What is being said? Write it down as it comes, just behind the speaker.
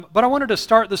But I wanted to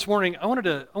start this morning. I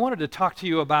wanted to talk to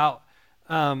you about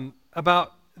how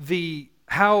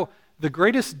the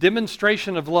greatest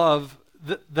demonstration of love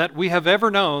that we have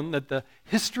ever known, that the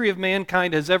history of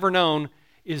mankind has ever known,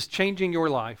 is changing your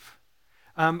life.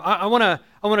 I want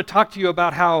to talk to you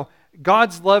about how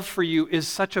God's love for you is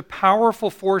such a powerful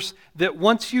force that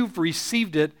once you've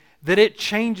received it, that it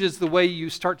changes the way you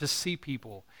start to see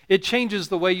people. It changes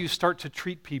the way you start to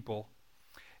treat people.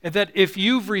 And that if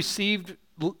you've received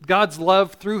God's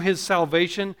love through His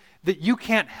salvation, that you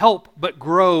can't help but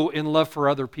grow in love for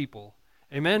other people.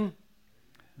 Amen?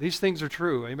 These things are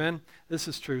true. Amen? This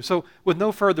is true. So with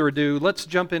no further ado, let's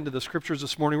jump into the scriptures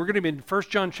this morning. We're going to be in 1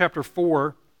 John chapter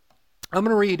 4. I'm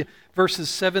going to read verses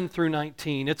 7 through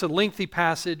 19. It's a lengthy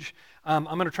passage. I'm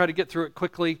going to try to get through it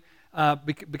quickly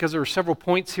because there are several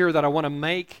points here that I want to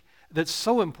make that's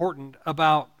so important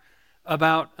about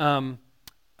how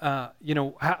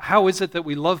is it that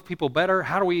we love people better?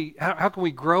 How can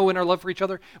we grow in our love for each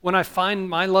other? When I find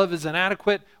my love is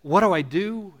inadequate, what do I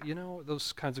do?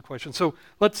 Those kinds of questions. So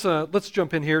let's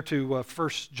jump in here to 1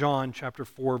 John chapter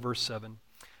 4, verse 7.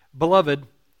 Beloved,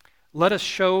 let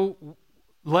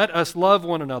us love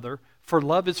one another, for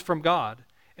love is from God,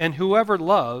 and whoever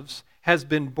loves has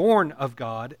been born of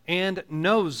God and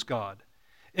knows God.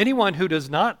 Anyone who does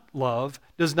not love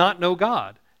does not know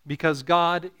God, because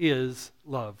God is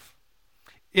love.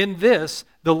 In this,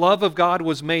 the love of God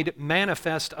was made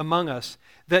manifest among us,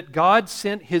 that God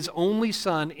sent His only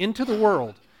Son into the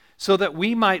world so that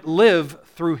we might live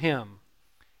through Him.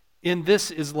 In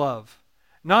this is love.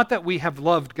 Not that we have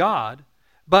loved God,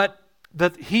 but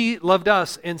that He loved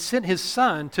us and sent His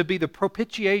Son to be the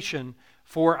propitiation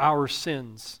for our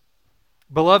sins.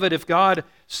 Beloved, if God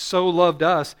so loved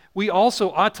us, we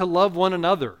also ought to love one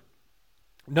another.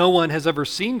 No one has ever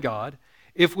seen God.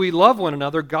 If we love one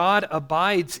another, God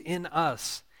abides in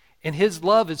us, and His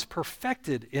love is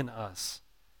perfected in us.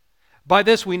 By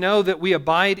this we know that we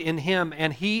abide in Him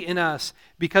and He in us,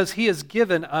 because He has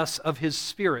given us of His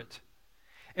Spirit.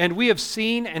 And we have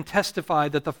seen and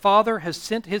testified that the Father has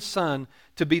sent His Son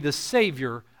to be the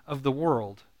Savior of the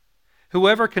world.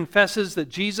 Whoever confesses that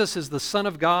Jesus is the Son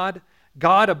of God,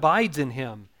 God abides in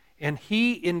Him, and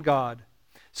He in God.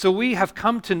 So we have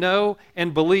come to know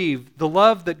and believe the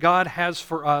love that God has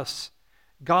for us.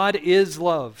 God is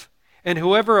love, and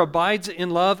whoever abides in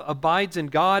love abides in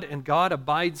God, and God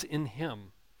abides in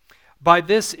him. By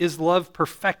this is love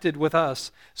perfected with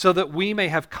us, so that we may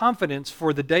have confidence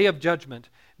for the day of judgment,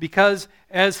 because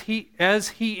as He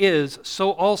is,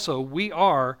 so also we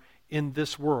are in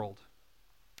this world.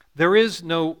 There is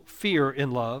no fear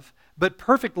in love, but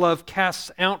perfect love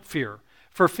casts out fear,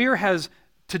 for fear has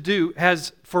to do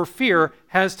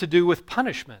with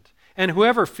punishment, and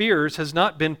whoever fears has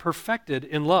not been perfected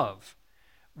in love.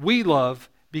 We love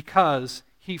because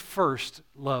He first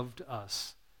loved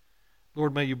us.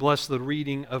 Lord, may you bless the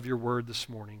reading of your word this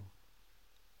morning.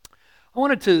 I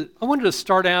wanted to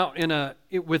start out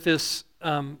with this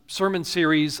sermon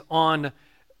series on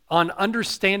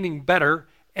understanding better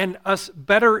and us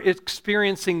better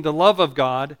experiencing the love of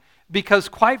God, because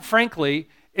quite frankly,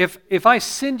 if I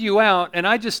send you out and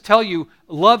I just tell you,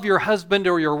 love your husband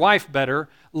or your wife better,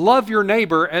 love your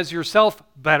neighbor as yourself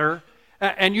better,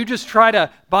 and you just try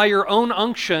to, by your own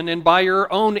unction and by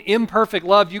your own imperfect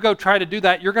love, you go try to do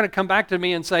that, you're going to come back to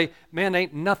me and say, man,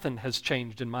 ain't nothing has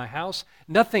changed in my house.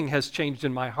 Nothing has changed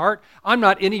in my heart. I'm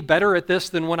not any better at this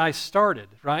than when I started,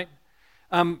 right?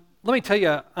 Let me tell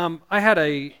you, I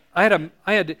had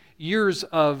years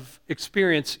of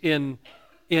experience in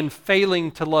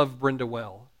failing to love Brenda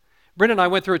well. Brenda and I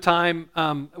went through a time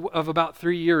of about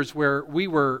 3 years where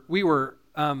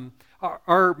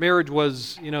our marriage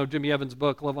was, Jimmy Evans'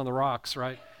 book, Love on the Rocks,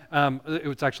 right? It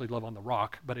was actually Love on the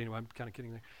Rock, but anyway, I'm kind of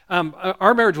kidding there.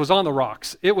 Our marriage was on the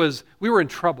rocks. We were in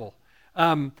trouble.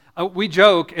 We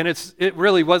joke, and it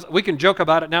really was, we can joke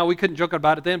about it now, we couldn't joke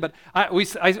about it then, but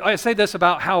I say this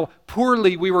about how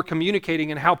poorly we were communicating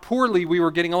and how poorly we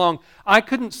were getting along. I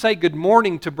couldn't say good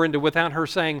morning to Brenda without her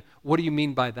saying, what do you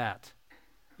mean by that?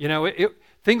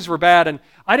 Things were bad, and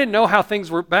I didn't know how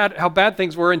bad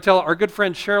things were until our good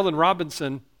friend Sherilyn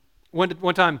Robinson,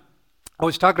 one time I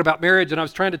was talking about marriage, and I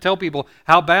was trying to tell people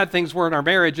how bad things were in our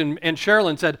marriage, and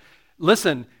Sherilyn said,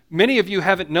 listen, many of you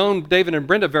haven't known David and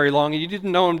Brenda very long, and you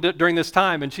didn't know them during this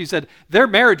time. And she said, their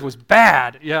marriage was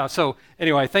bad. Yeah, so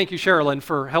anyway, thank you, Sherilyn,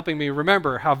 for helping me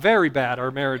remember how very bad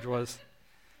our marriage was.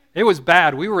 It was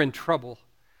bad. We were in trouble.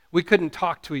 We couldn't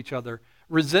talk to each other.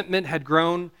 Resentment had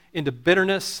grown into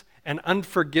bitterness and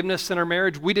unforgiveness in our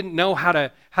marriage. We didn't know how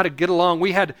to get along.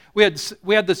 We had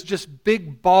this just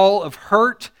big ball of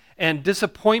hurt and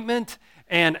disappointment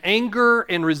and anger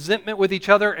and resentment with each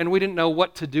other, and we didn't know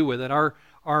what to do with it.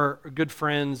 Our good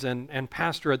friends and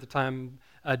pastor at the time,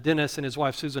 Dennis, and his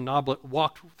wife Susan Noblet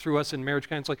walked through us in marriage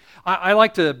counseling. I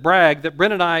like to brag that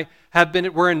Brent and I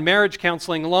we're in marriage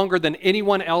counseling longer than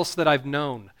anyone else that I've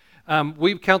known.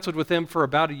 We've counseled with them for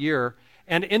about a year,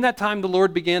 and in that time the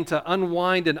Lord began to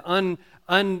unwind and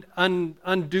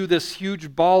undo this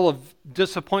huge ball of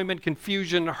disappointment,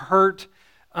 confusion, hurt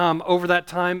over that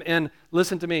time. And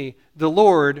listen to me, the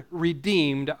Lord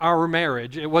redeemed our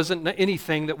marriage. It wasn't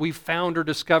anything that we found or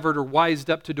discovered or wised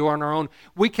up to do on our own.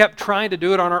 We kept trying to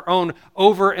do it on our own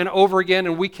over and over again,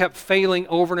 and we kept failing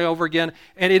over and over again.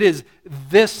 And it is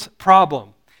this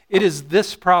problem. It is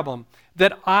this problem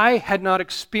that I had not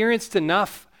experienced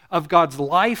enough of God's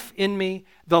life in me,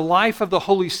 the life of the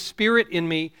Holy Spirit in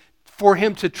me, for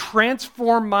Him to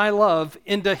transform my love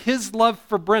into His love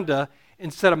for Brenda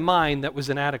instead of mine that was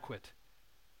inadequate.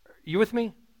 Are you with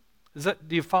me? Do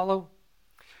you follow?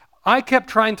 I kept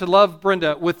trying to love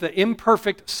Brenda with the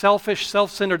imperfect, selfish,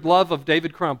 self-centered love of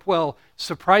David Crump. Well,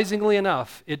 surprisingly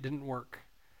enough, it didn't work.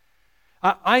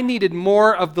 I needed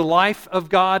more of the life of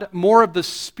God, more of the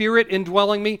Spirit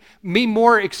indwelling me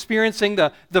more experiencing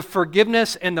the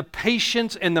forgiveness and the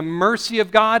patience and the mercy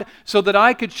of God, so that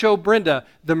I could show Brenda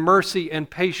the mercy and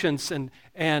patience and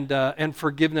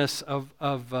forgiveness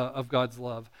of God's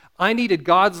love. I needed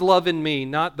God's love in me,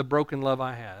 not the broken love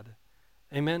I had.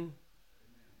 Amen?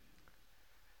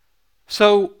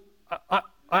 So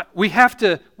we have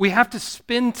to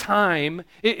spend time.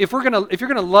 If you're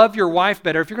gonna love your wife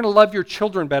better, if you're gonna love your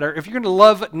children better, if you're gonna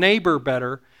love neighbor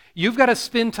better, you've got to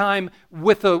spend time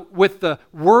with the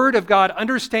Word of God,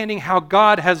 understanding how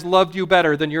God has loved you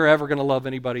better than you're ever going to love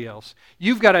anybody else.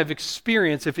 You've got to have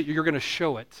experience if you're going to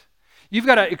show it. You've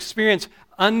got to experience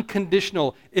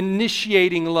unconditional,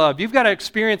 initiating love. You've got to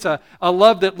experience a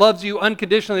love that loves you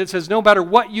unconditionally, that says, no matter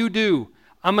what you do,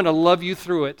 I'm going to love you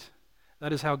through it.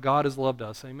 That is how God has loved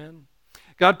us. Amen?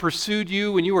 God pursued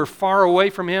you when you were far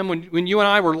away from Him, when you and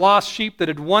I were lost sheep that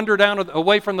had wandered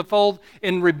away from the fold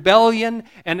in rebellion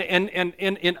and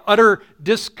in utter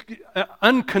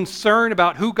unconcern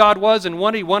about who God was and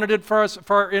what He wanted for us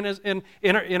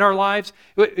in our lives.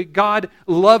 God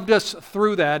loved us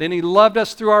through that, and He loved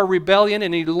us through our rebellion,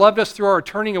 and He loved us through our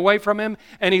turning away from Him,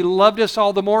 and He loved us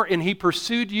all the more, and He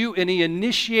pursued you, and He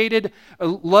initiated a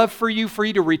love for you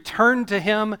to return to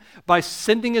Him by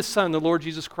sending His Son, the Lord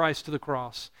Jesus Christ, to the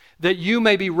cross, that you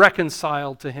may be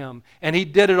reconciled to Him. And He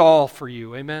did it all for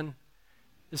you. Amen?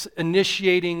 This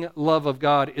initiating love of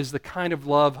God is the kind of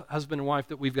love, husband and wife,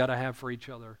 that we've got to have for each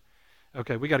other.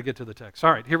 Okay, we got to get to the text.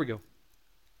 All right, here we go.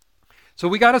 So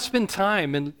we got to spend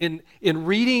time in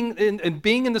reading and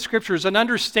being in the Scriptures and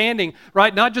understanding,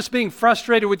 right? Not just being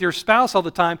frustrated with your spouse all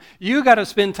the time. You got to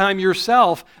spend time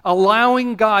yourself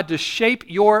allowing God to shape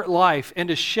your life and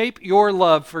to shape your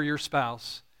love for your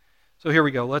spouse. So here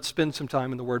we go. Let's spend some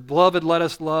time in the Word. Beloved, let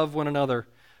us love one another,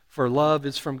 for love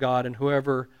is from God, and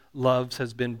whoever loves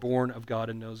has been born of God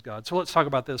and knows God. So let's talk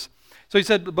about this. So he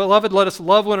said, beloved, let us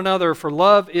love one another, for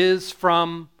love is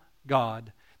from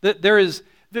God.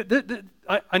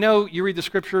 I know you read the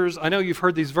Scriptures. I know you've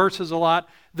heard these verses a lot.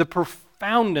 The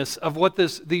profoundness of what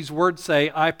these words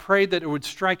say, I pray that it would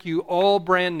strike you all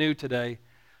brand new today.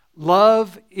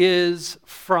 Love is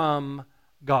from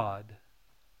God.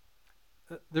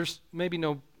 There's maybe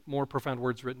no more profound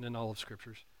words written in all of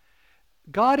Scriptures.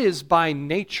 God is by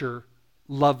nature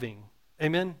loving.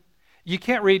 Amen? You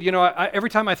can't read, every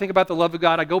time I think about the love of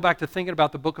God, I go back to thinking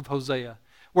about the book of Hosea,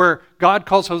 where God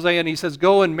calls Hosea and He says,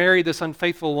 go and marry this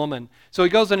unfaithful woman. So he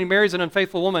goes and he marries an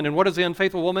unfaithful woman, and what does the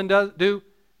unfaithful woman do?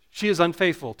 She is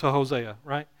unfaithful to Hosea,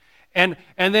 right? And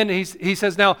then he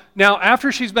says, now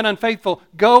after she's been unfaithful,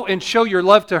 go and show your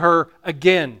love to her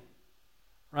again,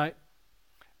 right?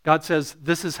 God says,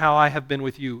 this is how I have been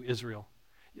with you, Israel.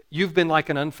 You've been like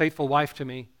an unfaithful wife to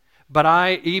me, but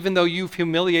even though you've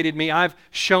humiliated me, I've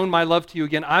shown my love to you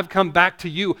again. I've come back to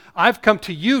you. I've come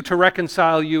to you to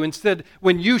reconcile you instead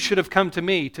when you should have come to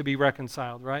me to be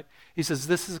reconciled, right? He says,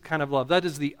 this is the kind of love. That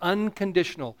is the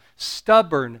unconditional,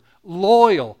 stubborn,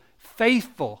 loyal,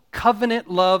 faithful, covenant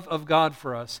love of God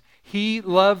for us. He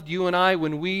loved you and I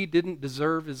when we didn't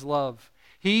deserve His love.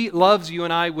 He loves you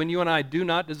and I when you and I do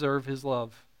not deserve His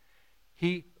love.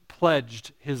 He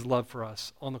pledged His love for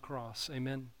us on the cross.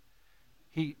 Amen.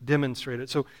 He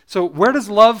demonstrated. So where does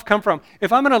love come from?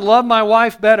 If I'm going to love my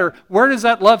wife better, where does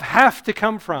that love have to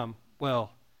come from?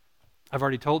 Well, I've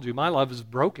already told you, my love is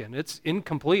broken. It's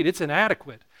incomplete. It's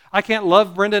inadequate. I can't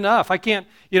love Brenda enough. I can't,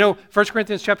 1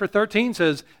 Corinthians chapter 13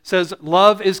 says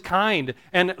love is kind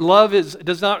and love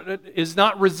is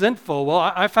not resentful. Well,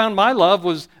 I found my love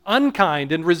was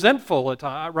unkind and resentful at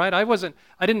times, right?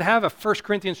 I didn't have a 1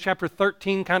 Corinthians chapter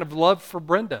 13 kind of love for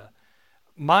Brenda.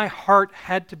 My heart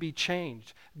had to be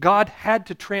changed. God had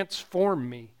to transform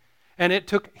me. And it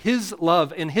took His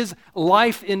love and His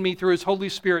life in me through His Holy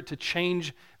Spirit to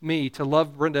change me, to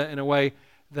love Brenda in a way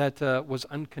that was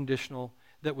unconditional,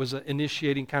 that was an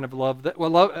initiating kind of love.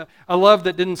 A love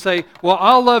that didn't say, well,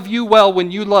 I'll love you well when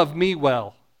you love me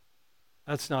well.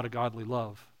 That's not a godly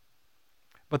love.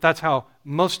 But that's how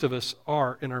most of us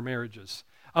are in our marriages.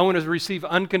 I want to receive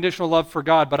unconditional love for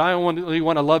God, but I only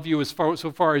want to love you so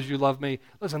far as you love me.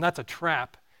 Listen, that's a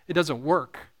trap. It doesn't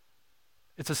work.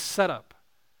 It's a setup.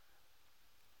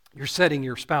 You're setting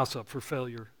your spouse up for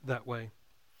failure that way.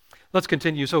 Let's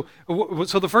continue. So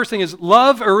the first thing is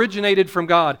love originated from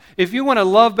God. If you want to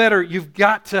love better, you've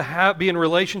got to be in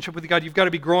relationship with God. You've got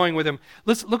to be growing with Him.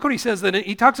 Look what he says. That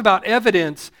he talks about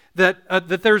evidence that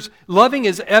there's loving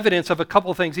is evidence of a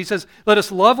couple things. He says, let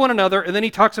us love one another, and then he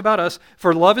talks about us,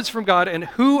 for love is from God, and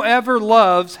whoever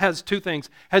loves has two things,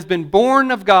 has been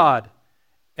born of God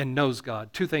and knows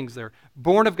God. Two things there.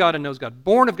 Born of God and knows God.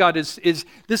 Born of God is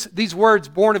these words,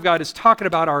 born of God, is talking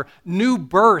about our new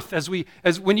birth. As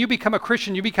when you become a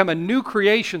Christian, you become a new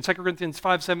creation. 2 Corinthians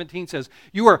 5:17 says,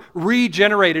 you are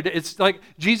regenerated. It's like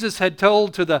Jesus had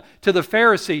told to the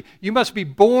Pharisee, you must be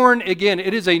born again.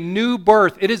 It is a new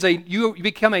birth. You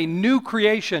become a new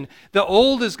creation. The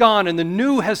old is gone and the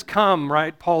new has come,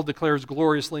 right? Paul declares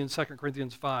gloriously in 2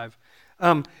 Corinthians 5.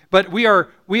 But we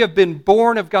have been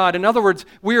born of God. In other words,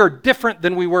 we are different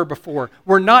than we were before.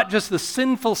 We're not just the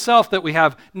sinful self that we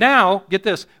have. Now, get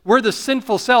this, we're the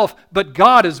sinful self, but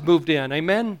God has moved in.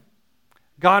 Amen?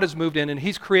 God has moved in, and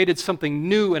He's created something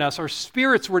new in us. Our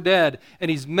spirits were dead, and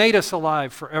He's made us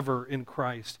alive forever in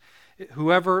Christ.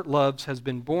 Whoever loves has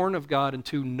been born of God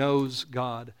and knows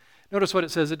God. Notice what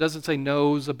it says. It doesn't say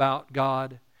knows about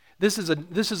God. This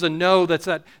is a know that's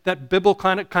that biblical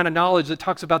kind of knowledge that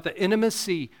talks about the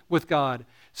intimacy with God.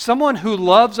 Someone who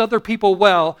loves other people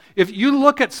well, if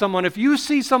you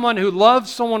see someone who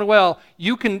loves someone well,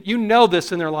 you know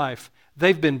this in their life.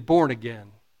 They've been born again.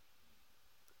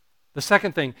 The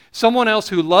second thing, someone else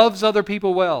who loves other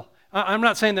people well. I'm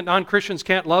not saying that non-Christians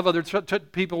can't love other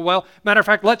people well. Matter of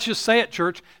fact, let's just say it,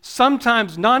 church.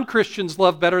 Sometimes non-Christians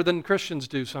love better than Christians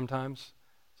do sometimes.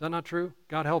 Is that not true?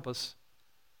 God help us.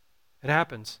 It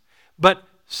happens. But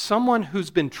someone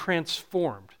who's been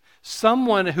transformed,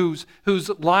 someone whose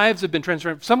lives have been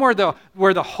transformed, somewhere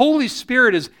where the Holy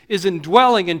Spirit is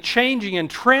indwelling and changing and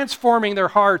transforming their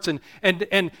hearts and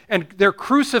they're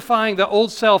crucifying the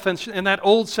old self and that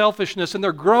old selfishness, and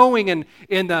they're growing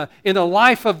in the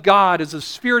life of God as the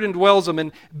Spirit indwells them,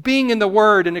 and being in the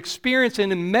Word and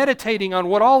experiencing and meditating on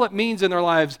what all it means in their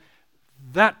lives.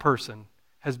 That person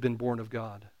has been born of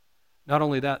God. Not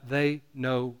only that, they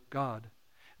know God.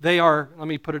 They are, let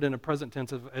me put it in a present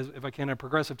tense if I can, a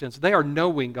progressive tense. They are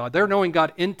knowing God. They're knowing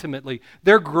God intimately.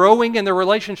 They're growing in their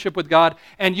relationship with God,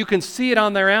 and you can see it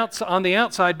on the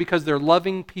outside because they're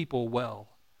loving people well.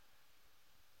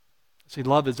 See,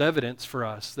 love is evidence for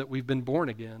us that we've been born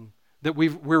again, that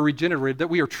we're regenerated, that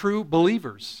we are true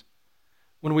believers.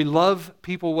 When we love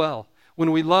people well,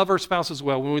 when we love our spouses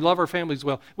well, when we love our families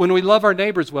well, when we love our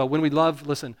neighbors well, when we love,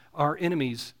 our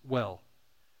enemies well.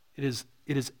 It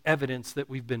is evidence that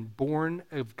we've been born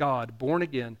of God, born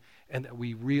again, and that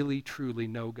we really, truly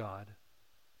know God.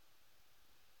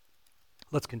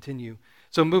 Let's continue.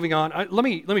 So moving on, let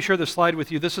me share this slide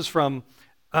with you. This is from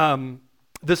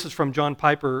John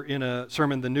Piper in a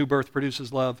sermon, "The New Birth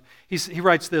Produces Love." He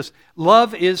writes this: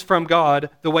 "Love is from God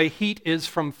the way heat is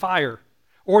from fire,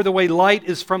 or the way light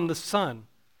is from the sun.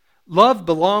 Love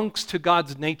belongs to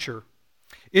God's nature.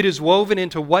 It is woven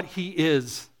into what He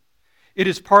is. It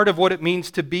is part of what it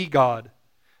means to be God.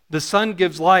 The sun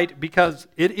gives light because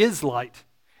it is light,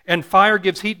 and fire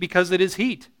gives heat because it is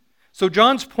heat." So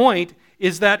John's point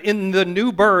is that in the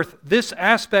new birth, this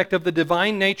aspect of the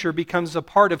divine nature becomes a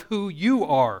part of who you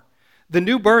are. The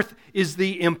new birth is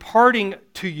the imparting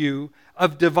to you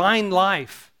of divine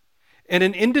life, and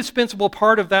an indispensable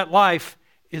part of that life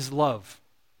is love.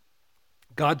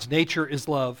 God's nature is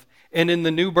love, and in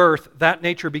the new birth, that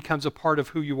nature becomes a part of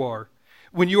who you are.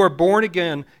 When you are born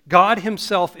again, God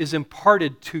Himself is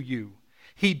imparted to you.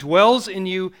 He dwells in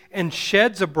you and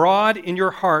sheds abroad in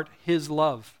your heart His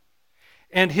love.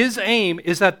 And His aim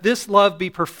is that this love be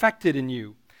perfected in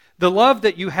you. The love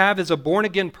that you have as a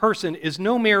born-again person is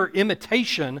no mere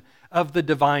imitation of the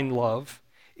divine love.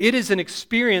 It is an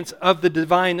experience of the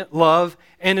divine love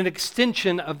and an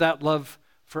extension of that love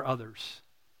for others.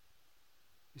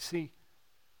 You see,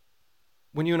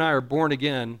 when you and I are born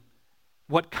again,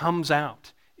 what comes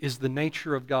out is the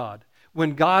nature of God.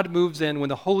 When God moves in, when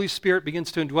the Holy Spirit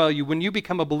begins to indwell you, when you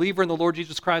become a believer in the Lord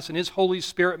Jesus Christ and His Holy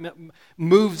Spirit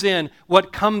moves in,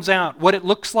 what comes out, what it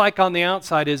looks like on the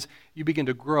outside is you begin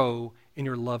to grow in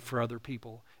your love for other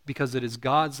people, because it is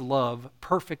God's love,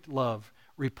 perfect love,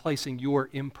 replacing your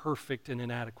imperfect and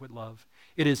inadequate love.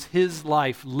 It is His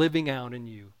life living out in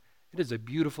you. It is a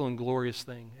beautiful and glorious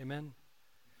thing. Amen?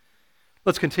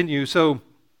 Let's continue. So,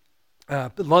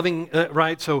 loving,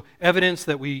 right? So, evidence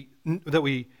that we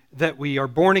are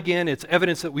born again. It's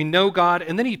evidence that we know God.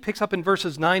 And then he picks up in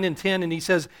verses 9 and 10, and he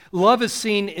says, love is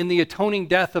seen in the atoning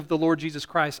death of the Lord Jesus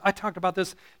Christ. I talked about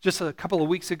this just a couple of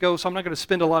weeks ago, so I'm not going to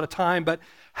spend a lot of time. But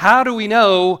how do we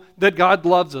know that God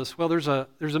loves us? Well, there's a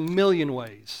million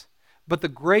ways. But the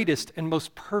greatest and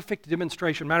most perfect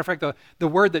demonstration, matter of fact, the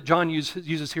word that John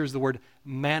uses here is the word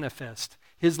manifest.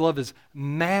 His love is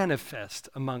manifest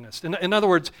among us. In other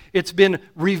words, it's been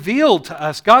revealed to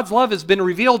us. God's love has been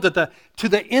revealed to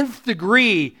the nth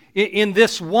degree in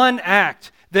this one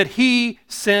act, that He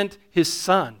sent His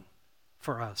Son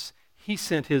for us. He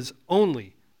sent His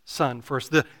only Son for us,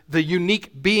 the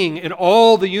unique being in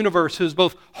all the universe who is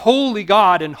both holy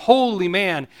God and holy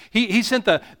man. He sent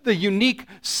the unique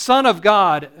Son of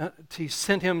God. He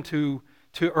sent Him to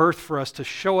earth for us to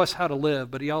show us how to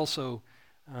live, but He also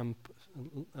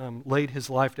laid His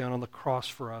life down on the cross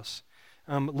for us.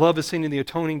 Love is seen in the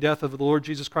atoning death of the Lord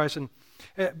Jesus Christ.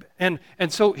 And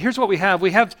so here's what we have.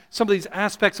 We have some of these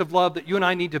aspects of love that you and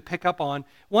I need to pick up on.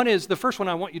 One is, the first one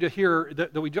I want you to hear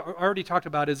that we already talked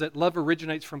about, is that love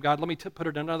originates from God. Let me put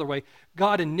it another way.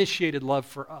 God initiated love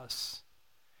for us.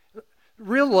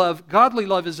 Real love, godly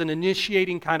love, is an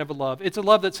initiating kind of a love. It's a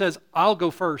love that says, I'll go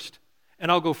first,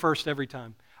 and I'll go first every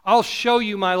time. I'll show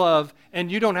you my love, and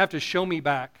you don't have to show me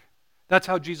back. That's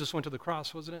how Jesus went to the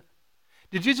cross, wasn't it?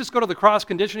 Did Jesus go to the cross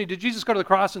conditionally? Did Jesus go to the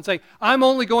cross and say, I'm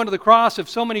only going to the cross if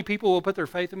so many people will put their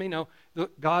faith in me? No,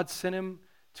 God sent Him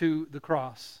to the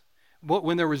cross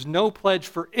when there was no pledge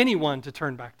for anyone to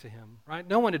turn back to Him, right?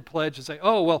 No one had pledged to say,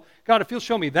 oh, well, God, if you'll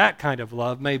show me that kind of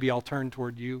love, maybe I'll turn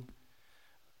toward you.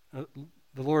 The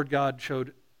Lord God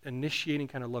showed initiating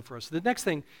kind of love for us. The next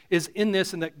thing is in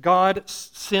this, and that God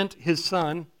sent His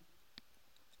Son.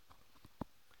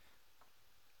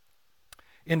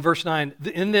 In verse 9,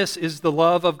 in this is the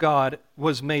love of God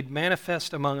was made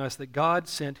manifest among us, that God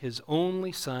sent His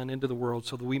only Son into the world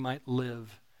so that we might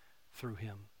live through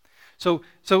Him. So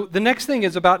the next thing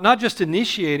is about not just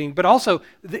initiating, but also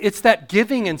it's that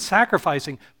giving and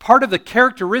sacrificing. Part of the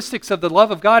characteristics of the love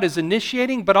of God is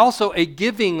initiating, but also a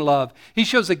giving love. He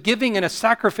shows a giving and a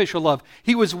sacrificial love.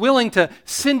 He was willing to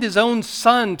send His own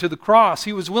Son to the cross.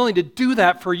 He was willing to do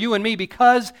that for you and me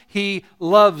because He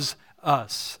loves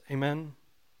us. Amen?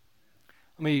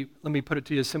 Let me put it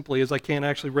to you as simply as I can. I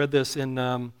actually read this in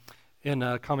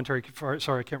a commentary.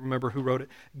 Sorry, I can't remember who wrote it.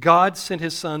 God sent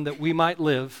His Son that we might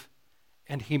live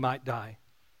and He might die.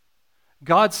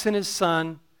 God sent His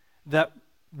Son that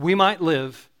we might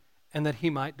live and that He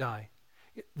might die.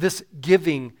 This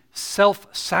giving,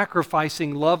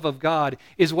 self-sacrificing love of God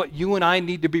is what you and I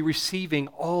need to be receiving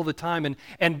all the time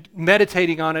and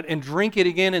meditating on it and drink it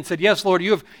again and said, yes, Lord,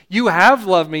 you have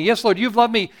loved me. Yes, Lord, you've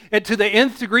loved me to the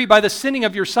nth degree by the sending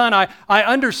of your Son. I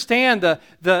understand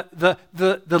the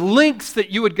lengths that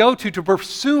you would go to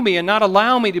pursue me and not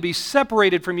allow me to be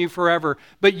separated from you forever.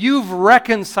 But you've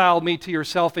reconciled me to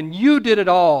yourself, and you did it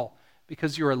all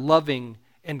because you're a loving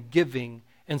and giving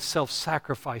and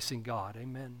self-sacrificing God.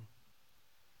 Amen.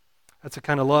 That's the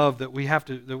kind of love that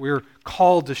we're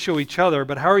called to show each other.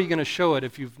 But how are you going to show it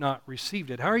if you've not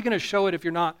received it? How are you going to show it if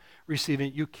you're not receiving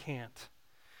it? You can't.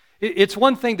 It's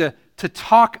one thing to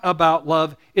talk about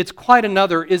love. It's quite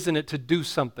another, isn't it, to do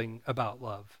something about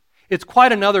love. It's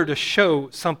quite another to show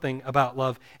something about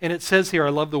love. And it says here,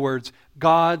 I love the words,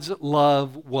 God's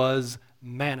love was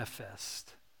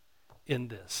manifest in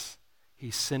this.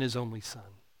 He sent His only Son.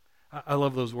 I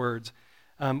love those words.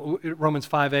 Romans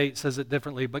 5:8 says it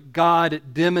differently, but God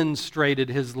demonstrated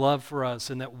His love for us,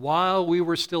 and that while we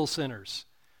were still sinners,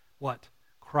 what?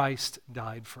 Christ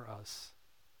died for us.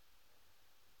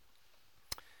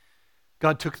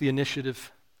 God took the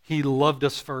initiative. He loved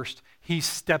us first. He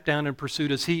stepped down and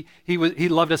pursued us. He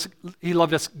loved us. He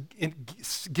loved us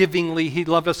givingly. He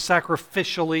loved us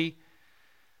sacrificially.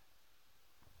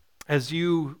 As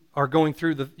you are going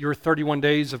through your 31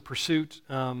 days of pursuit,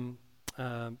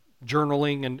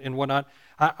 journaling and whatnot,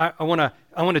 I want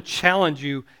to challenge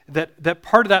you that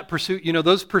part of that pursuit,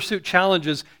 those pursuit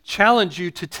challenges challenge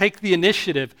you to take the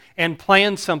initiative and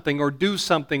plan something or do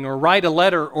something or write a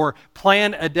letter or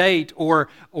plan a date or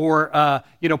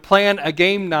plan a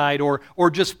game night or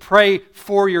just pray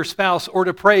for your spouse or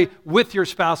to pray with your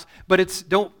spouse. But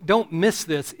don't miss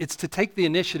this. It's to take the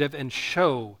initiative and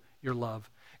show your love.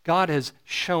 God has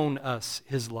shown us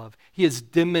his love. He has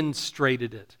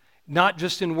demonstrated it. Not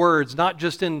just in words, not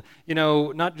just in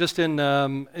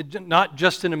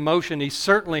emotion. He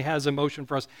certainly has emotion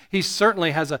for us. He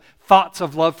certainly has thoughts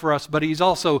of love for us, but he's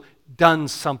also done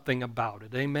something about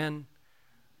it. Amen?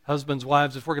 Husbands,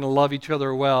 wives, if we're going to love each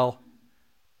other well,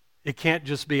 it can't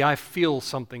just be, I feel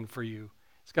something for you.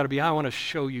 It's got to be, I want to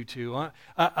show you to.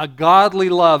 A godly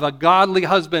love, a godly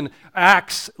husband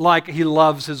acts like he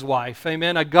loves his wife.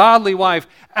 Amen? A godly wife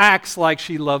acts like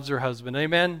she loves her husband.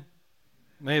 Amen?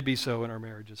 May it be so in our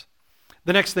marriages.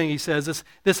 The next thing he says,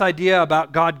 this idea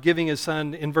about God giving his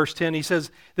son in verse 10, he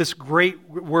says this great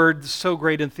word, so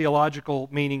great in theological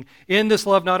meaning. In this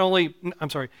love, not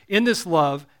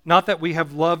that we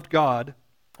have loved God,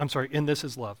 in this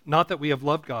is love, not that we have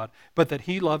loved God, but that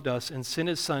he loved us and sent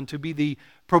his son to be the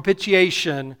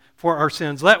propitiation for our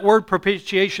sins. That word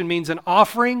propitiation means an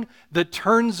offering that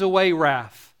turns away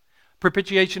wrath.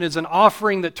 Propitiation is an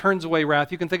offering that turns away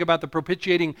wrath. You can think about the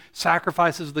propitiating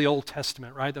sacrifices of the Old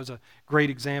Testament, right? That was a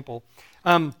great example.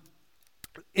 But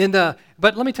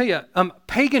let me tell you,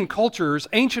 pagan cultures,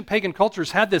 ancient pagan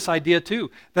cultures had this idea too.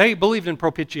 They believed in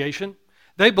propitiation.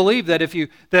 They believed that if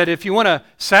you want to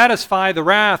satisfy the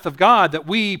wrath of God, that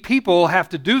we people have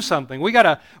to do something. We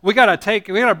gotta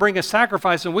bring a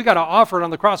sacrifice and we gotta offer it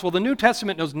on the cross. Well, the New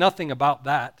Testament knows nothing about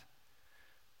that.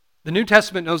 The New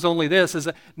Testament knows only this, is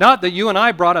that not that you and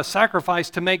I brought a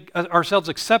sacrifice to make ourselves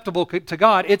acceptable to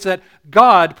God, it's that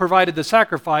God provided the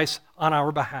sacrifice on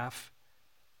our behalf.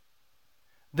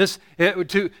 To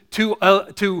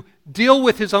deal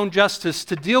with his own justice,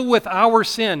 to deal with our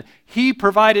sin, he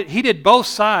did both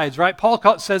sides, right?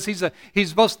 Paul says he's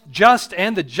both just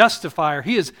and the justifier.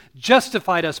 He has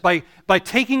justified us by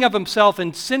taking of himself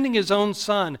and sending his own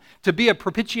son to be a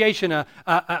propitiation,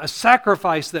 a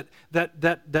sacrifice that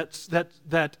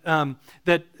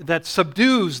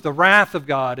subdues the wrath of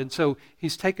God. And so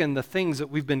he's taken the things that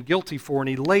we've been guilty for and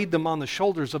he laid them on the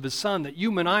shoulders of his son that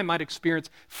you and I might experience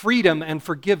freedom and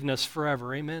forgiveness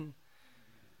forever. Amen.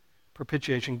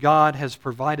 Propitiation. God has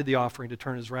provided the offering to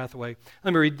turn his wrath away.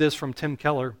 Let me read this from Tim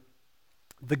Keller.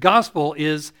 The gospel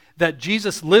is that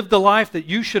Jesus lived the life that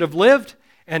you should have lived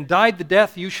and died the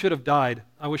death you should have died.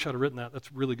 I wish I'd have written that.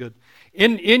 That's really good.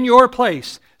 In your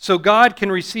place, so God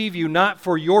can receive you not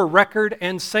for your record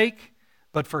and sake,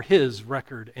 but for his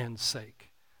record and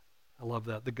sake. I love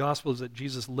that. The gospel is that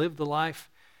Jesus lived the life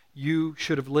you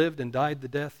should have lived and died the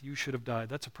death you should have died.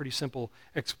 That's a pretty simple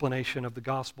explanation of the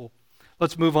gospel.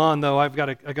 Let's move on, though. I've got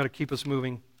to keep us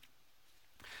moving.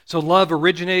 So love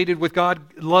originated with God.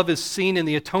 Love is seen in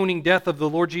the atoning death of the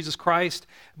Lord Jesus Christ.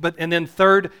 And then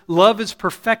third, love is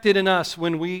perfected in us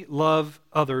when we love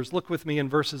others. Look with me in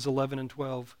verses 11 and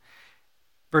 12.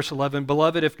 Verse 11,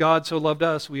 Beloved, if God so loved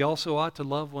us, we also ought to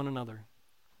love one another.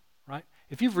 Right?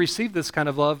 If you've received this kind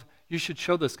of love, you should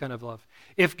show this kind of love.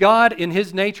 If God, in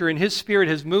his nature, in his spirit,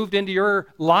 has moved into your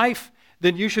life,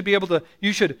 then you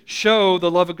should show the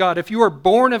love of God. If you are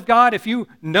born of God, if you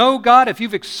know God, if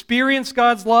you've experienced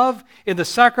God's love in the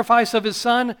sacrifice of his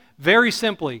son, very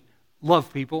simply,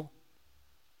 love people.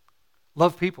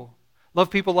 Love people.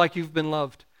 Love people like you've been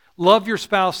loved. Love your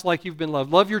spouse like you've been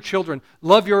loved. Love your children.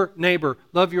 Love your neighbor.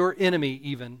 Love your enemy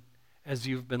even as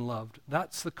you've been loved.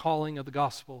 That's the calling of the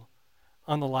gospel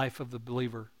on the life of the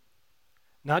believer.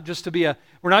 Not just we're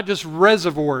not just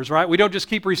reservoirs, right? We don't just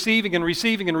keep receiving and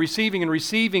receiving and receiving and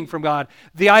receiving from God.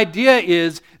 The idea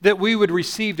is that we would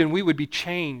receive and we would be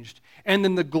changed. And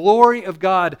then the glory of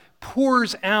God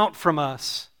pours out from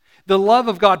us. The love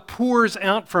of God pours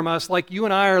out from us like you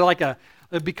and I are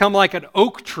become like an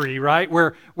oak tree, right?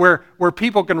 Where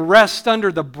people can rest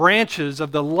under the branches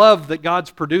of the love that God's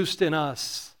produced in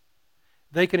us.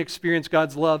 They can experience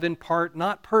God's love in part,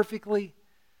 not perfectly.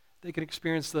 They can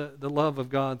experience the love of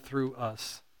God through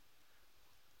us.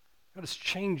 God is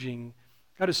changing.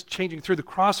 God is changing through the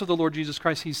cross of the Lord Jesus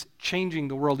Christ. He's changing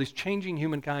the world. He's changing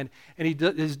humankind. And he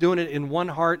is doing it in one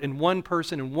heart, in one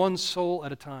person, in one soul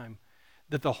at a time,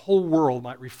 that the whole world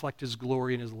might reflect his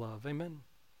glory and his love. Amen?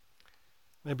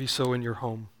 Maybe so in your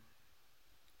home,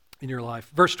 in your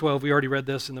life. Verse 12, we already read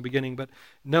this in the beginning, but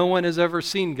no one has ever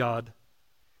seen God.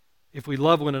 If we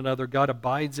love one another, God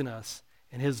abides in us,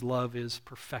 and his love is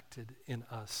perfected in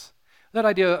us. That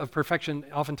idea of perfection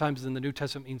oftentimes in the New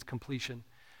Testament means completion.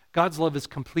 God's love is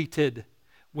completed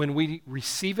when we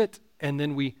receive it and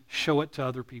then we show it to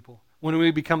other people. When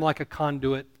we become like a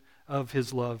conduit of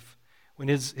His love. When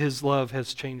His love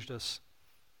has changed us.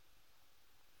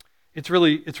 It's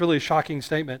really a shocking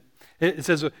statement. It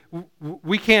says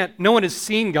we can't. No one has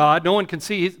seen God. No one can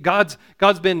see. God's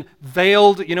been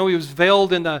veiled. He was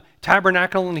veiled in the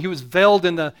tabernacle, and He was veiled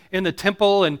in the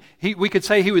temple, and we could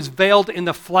say He was veiled in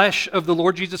the flesh of the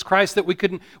Lord Jesus Christ. That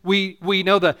we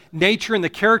know the nature and the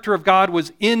character of God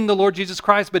was in the Lord Jesus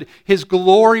Christ, but His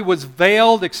glory was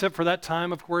veiled, except for that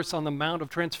time, of course, on the Mount of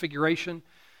Transfiguration.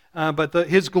 But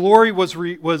His glory was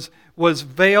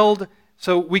veiled,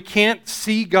 so we can't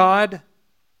see God.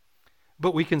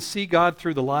 But we can see God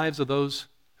through the lives of those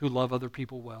who love other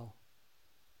people well.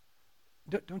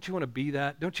 Don't you want to be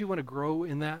that? Don't you want to grow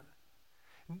in that?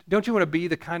 Don't you want to be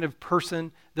the kind of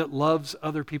person that loves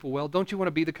other people well? Don't you want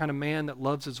to be the kind of man that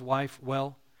loves his wife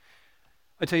well?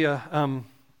 I tell you,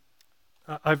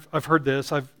 I've heard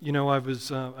this. I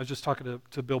was just talking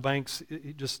to Bill Banks.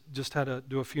 He just had to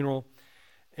do a funeral,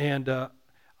 and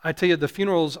I tell you, the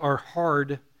funerals are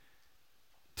hard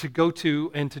to go to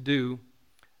and to do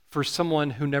for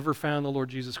someone who never found the Lord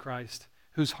Jesus Christ,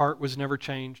 whose heart was never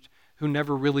changed, who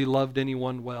never really loved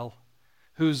anyone well,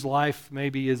 whose life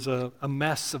maybe is a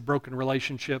mess of broken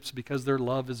relationships because their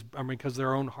because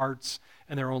their own hearts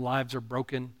and their own lives are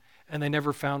broken, and they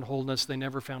never found wholeness, they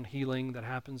never found healing that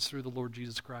happens through the Lord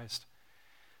Jesus Christ.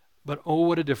 But oh,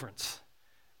 what a difference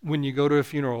when you go to a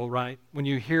funeral, right? When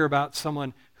you hear about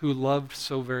someone who loved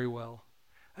so very well.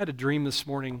 I had a dream this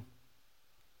morning.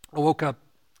 I woke up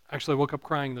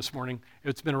crying this morning.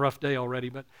 It's been a rough day already,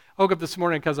 but I woke up this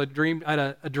morning because I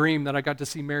had a dream that I got to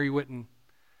see Mary Whitten.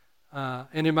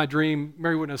 And in my dream,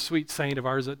 Mary Whitten, a sweet saint of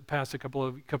ours that passed a couple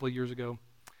of years ago.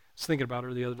 I was thinking about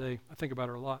her the other day. I think about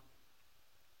her a lot.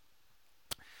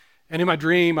 And in my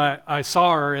dream, I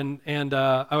saw her, and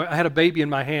I had a baby in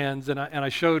my hands, and I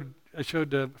showed.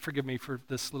 Forgive me for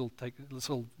this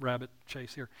little rabbit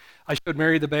chase here. I showed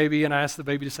Mary the baby, and I asked the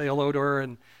baby to say hello to her,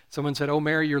 and someone said, "Oh,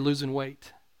 Mary, you're losing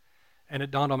weight." And it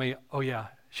dawned on me, oh yeah,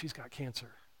 she's got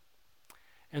cancer.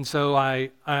 And so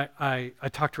I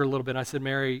talked to her a little bit. I said,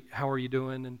 "Mary, how are you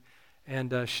doing?"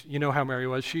 And you know how Mary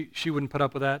was. She wouldn't put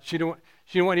up with that. She didn't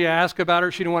want you to ask about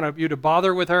her. She didn't want you to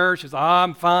bother with her. She said,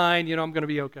 "I'm fine. I'm going to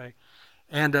be okay."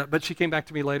 And but she came back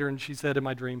to me later and she said in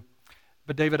my dream,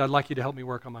 "But David, I'd like you to help me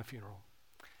work on my funeral."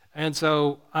 And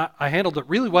so I handled it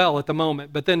really well at the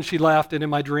moment. But then she left, and in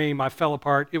my dream I fell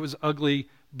apart. It was ugly,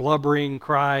 blubbering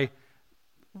cry,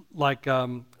 like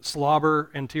slobber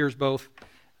and tears both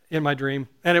in my dream.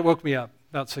 And it woke me up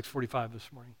about 6:45 this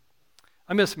morning.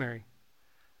 I miss Mary.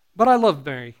 But I loved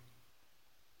Mary.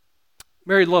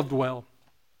 Mary loved well.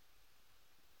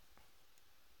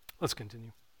 Let's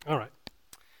continue. All right.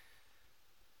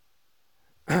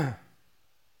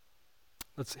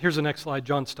 Here's the next slide,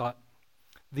 John Stott.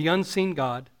 The unseen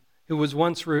God, who was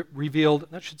once revealed,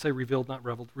 that should say revealed, not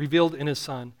reveled, revealed in His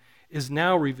Son, is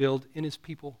now revealed in His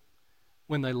people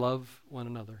when they love one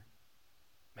another.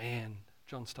 Man,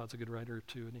 John Stott's a good writer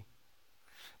too, isn't he?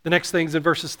 The next things in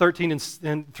verses 13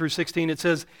 and through 16, it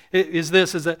says, is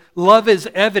that love is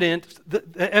evident,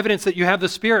 the evidence that you have the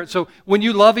Spirit. So when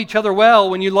you love each other well,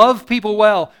 when you love people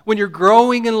well, when you're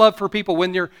growing in love for people,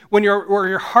 when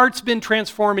your heart's been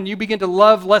transformed and you begin to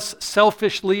love less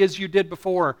selfishly as you did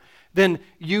before, then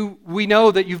we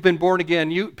know that you've been born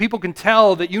again. People can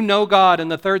tell that you know God,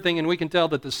 and the third thing, and we can tell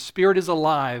that the Spirit is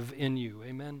alive in you.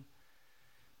 Amen.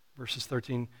 Verse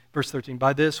 13,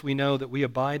 by this we know that we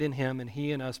abide in Him and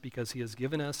He in us because He has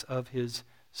given us of His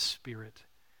Spirit.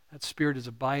 That Spirit is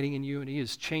abiding in you, and He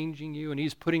is changing you, and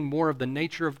He's putting more of the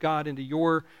nature of God into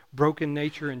your broken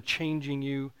nature and changing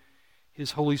you.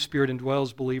 His Holy Spirit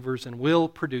indwells believers and will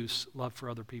produce love for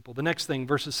other people. The next thing,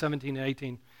 verses 17 and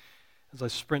 18, as I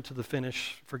sprint to the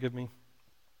finish, forgive me.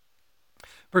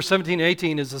 Verse 17 and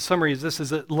 18 is the summary, is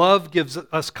that love gives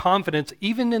us confidence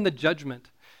even in the judgment.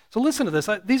 So listen to this.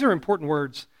 These are important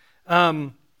words.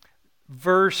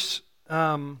 Verse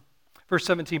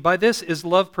 17, by this is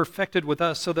love perfected with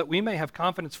us so that we may have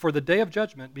confidence for the day of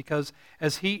judgment, because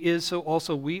as He is, so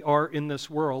also we are in this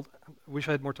world. I wish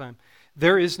I had more time.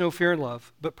 There is no fear in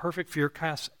love, but perfect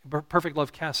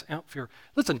love casts out fear.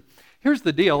 Listen, here's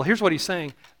the deal. Here's what He's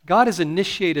saying. God has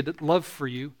initiated love for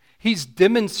you. He's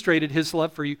demonstrated his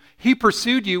love for you. He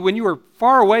pursued you when you were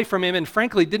far away from him and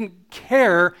frankly didn't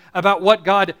care about what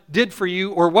God did for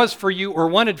you or was for you or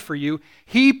wanted for you.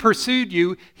 He pursued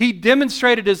you. He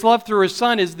demonstrated his love through his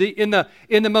son in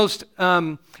the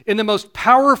most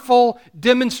powerful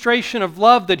demonstration of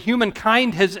love that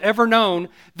humankind has ever known.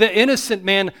 The innocent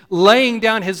man laying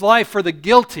down his life for the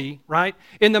guilty, right?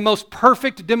 In the most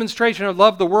perfect demonstration of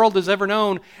love the world has ever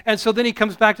known. And so then he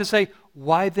comes back to say,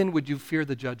 why then would you fear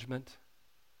the judgment?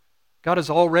 God has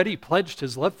already pledged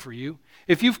his love for you.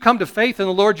 If you've come to faith in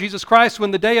the Lord Jesus Christ,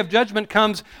 when the day of judgment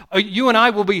comes, you and I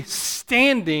will be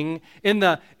standing in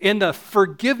the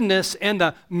forgiveness and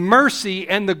the mercy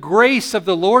and the grace of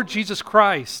the Lord Jesus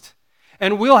Christ.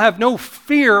 And we'll have no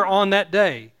fear on that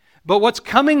day. But what's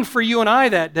coming for you and I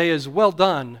that day is, well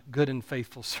done, good and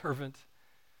faithful servant,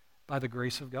 by the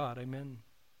grace of God. Amen.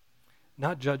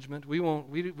 Not judgment.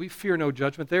 We fear no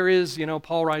judgment. There is,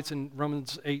 Paul writes in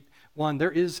Romans 8:1,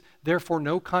 there is therefore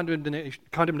no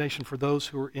condemnation for those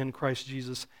who are in Christ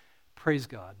Jesus. Praise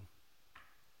God.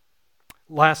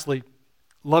 Lastly,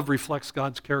 love reflects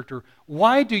God's character.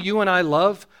 Why do you and I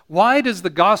love? Why does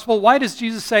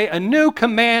Jesus say, a new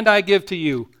command I give to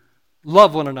you?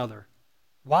 Love one another.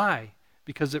 Why?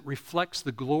 Because it reflects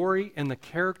the glory and the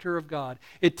character of God.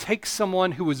 It takes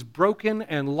someone who is broken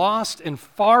and lost and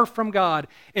far from God,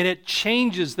 and it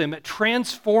changes them. It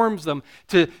transforms them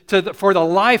for the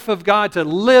life of God to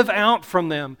live out from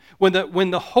them. When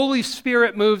the Holy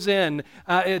Spirit moves in,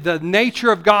 the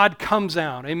nature of God comes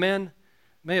out. Amen?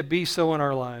 May it be so in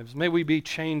our lives. May we be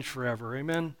changed forever.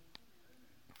 Amen?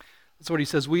 That's what he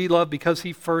says. We love because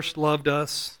he first loved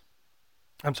us.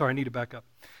 I'm sorry, I need to back up.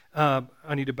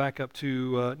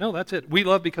 No, that's it. We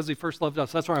love because he first loved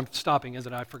us. That's where I'm stopping,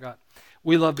 isn't it? I forgot.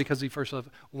 We love because he first loved.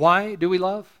 Why do we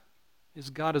love? Because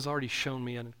God has already shown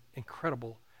me an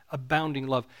incredible, abounding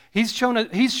love. He's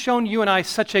shown you and I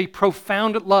such a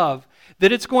profound love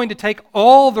that it's going to take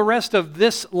all the rest of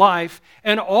this life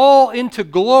and all into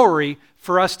glory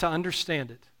for us to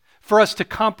understand it, for us to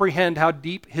comprehend how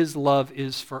deep his love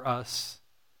is for us.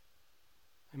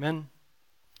 Amen?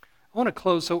 I want to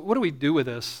close. So what do we do with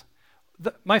this?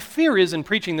 My fear is in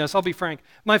preaching this, I'll be frank,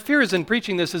 my fear is in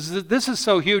preaching this is that this is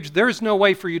so huge, there's no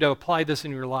way for you to apply this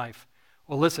in your life.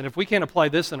 Well, listen, if we can't apply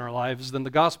this in our lives, then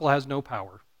the gospel has no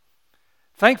power.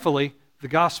 Thankfully, the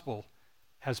gospel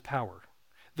has power.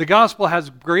 The gospel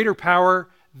has greater power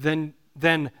than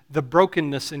the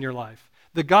brokenness in your life.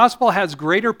 The gospel has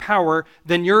greater power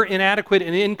than your inadequate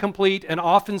and incomplete and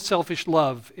often selfish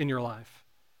love in your life.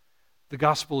 The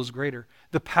gospel is greater.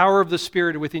 The power of the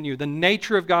Spirit within you, the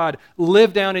nature of God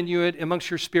live down in you amongst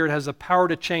your spirit has the power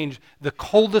to change the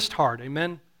coldest heart.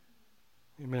 Amen?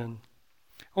 Amen.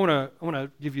 I want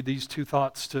to give you these two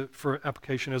thoughts for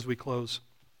application as we close.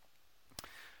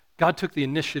 God took the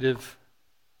initiative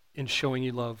in showing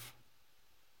you love.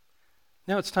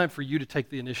 Now it's time for you to take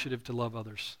the initiative to love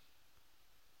others.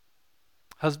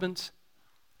 Husbands,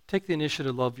 take the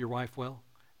initiative to love your wife well.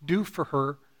 Do for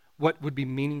her what would be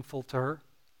meaningful to her.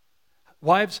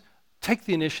 Wives, take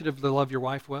the initiative to love your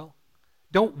wife well.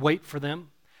 Don't wait for them.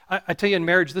 I tell you, in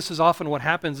marriage, this is often what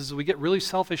happens is we get really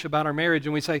selfish about our marriage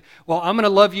and we say, well, I'm going to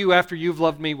love you after you've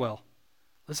loved me well.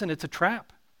 Listen, it's a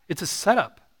trap. It's a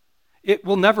setup. It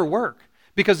will never work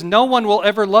because no one will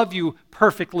ever love you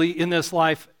perfectly in this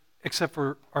life except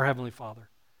for our Heavenly Father.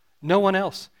 No one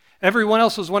else. Everyone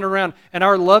else was wandering around, and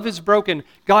our love is broken.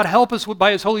 God help us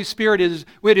by his Holy Spirit.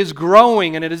 It is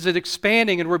growing, and it is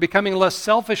expanding, and we're becoming less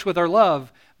selfish with our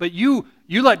love. But you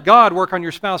let God work on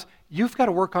your spouse. You've got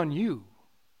to work on you.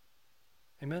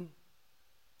 Amen?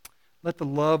 Let the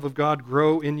love of God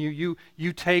grow in you.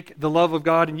 You take the love of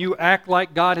God, and you act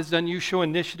like God has done. You show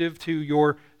initiative to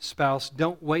your spouse.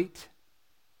 Don't wait.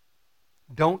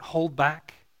 Don't hold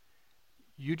back.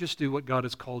 You just do what God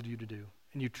has called you to do.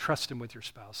 And you trust him with your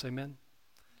spouse. Amen?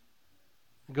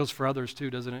 It goes for others too,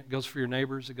 doesn't it? It goes for your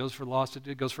neighbors. It goes for lost.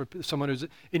 It goes for someone who's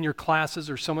in your classes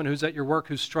or someone who's at your work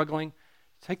who's struggling.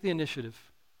 Take the initiative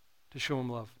to show them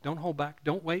love. Don't hold back.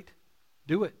 Don't wait.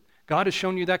 Do it. God has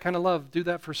shown you that kind of love. Do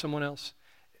that for someone else.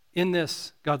 In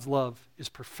this, God's love is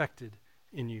perfected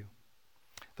in you.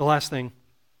 The last thing,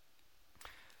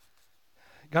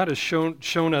 God has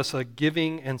shown us a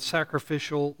giving and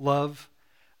sacrificial love.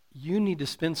 You need to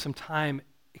spend some time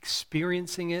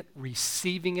experiencing it,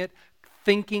 receiving it,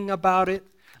 thinking about it,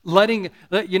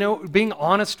 being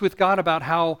honest with God about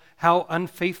how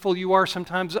unfaithful you are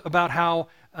sometimes, about how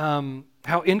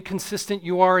inconsistent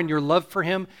you are in your love for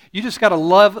him. You just got to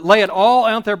lay it all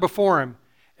out there before him,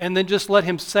 and then just let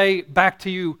him say back to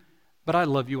you, but I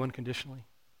love you unconditionally.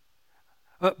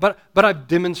 But I've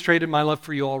demonstrated my love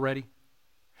for you already.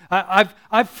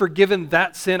 I've forgiven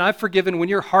that sin. I've forgiven when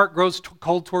your heart grows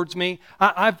cold towards me.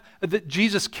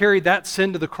 Jesus carried that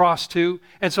sin to the cross too,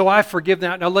 and so I forgive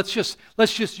that. Now let's just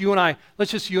you and I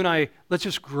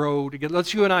grow together.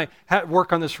 Let's you and I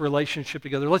work on this relationship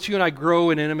together. Let's you and I grow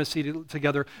in intimacy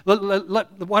together.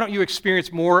 Why don't you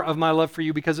experience more of my love for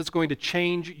you, because it's going to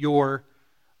change your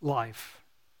life.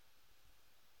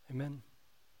 Amen.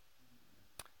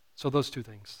 So those two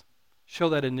things. Show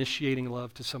that initiating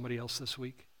love to somebody else this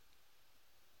week.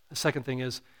 The second thing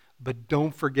is, but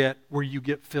don't forget where you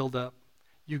get filled up.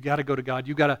 You got to go to God.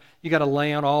 You got to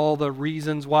lay out all the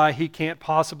reasons why He can't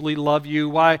possibly love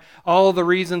you, all the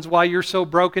reasons why you're so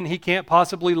broken He can't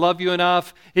possibly love you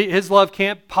enough. His love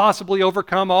can't possibly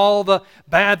overcome all the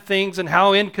bad things and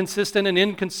how inconsistent and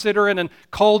inconsiderate and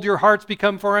cold your hearts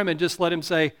become for Him, and just let Him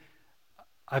say,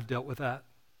 I've dealt with that.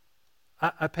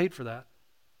 I paid for that.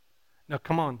 Now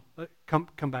come on,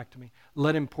 come back to me.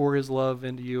 Let Him pour His love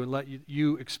into you and let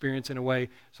you experience in a way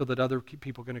so that other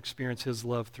people can experience His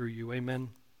love through you. Amen.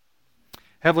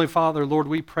 Heavenly Father, Lord,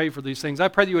 we pray for these things. I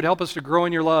pray that you would help us to grow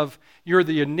in your love. You're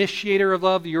the initiator of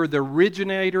love. You're the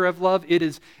originator of love. It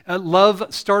is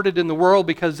love started in the world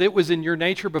because it was in your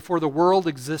nature before the world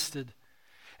existed.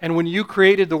 And when you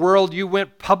created the world, you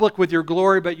went public with your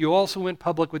glory, but you also went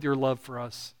public with your love for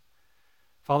us.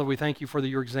 Father, we thank you for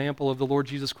your example of the Lord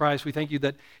Jesus Christ. We thank you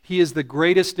that He is the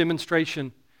greatest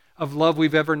demonstration of love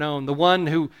we've ever known. The one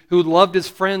who loved His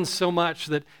friends so much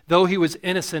that though He was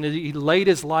innocent, He laid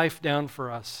His life down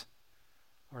for us.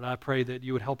 Lord, I pray that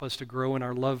you would help us to grow in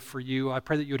our love for you. I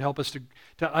pray that you would help us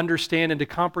to understand and to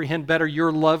comprehend better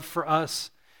your love for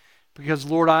us. Because,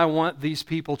 Lord, I want these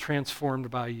people transformed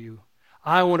by you.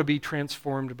 I want to be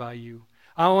transformed by you.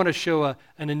 I want to show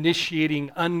an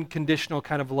initiating, unconditional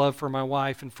kind of love for my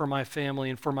wife and for my family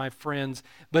and for my friends,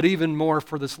 but even more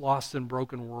for this lost and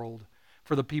broken world,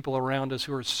 for the people around us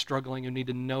who are struggling, who need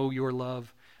to know your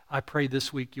love. I pray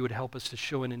this week you would help us to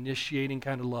show an initiating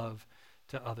kind of love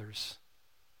to others.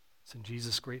 It's in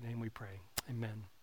Jesus' great name we pray. Amen.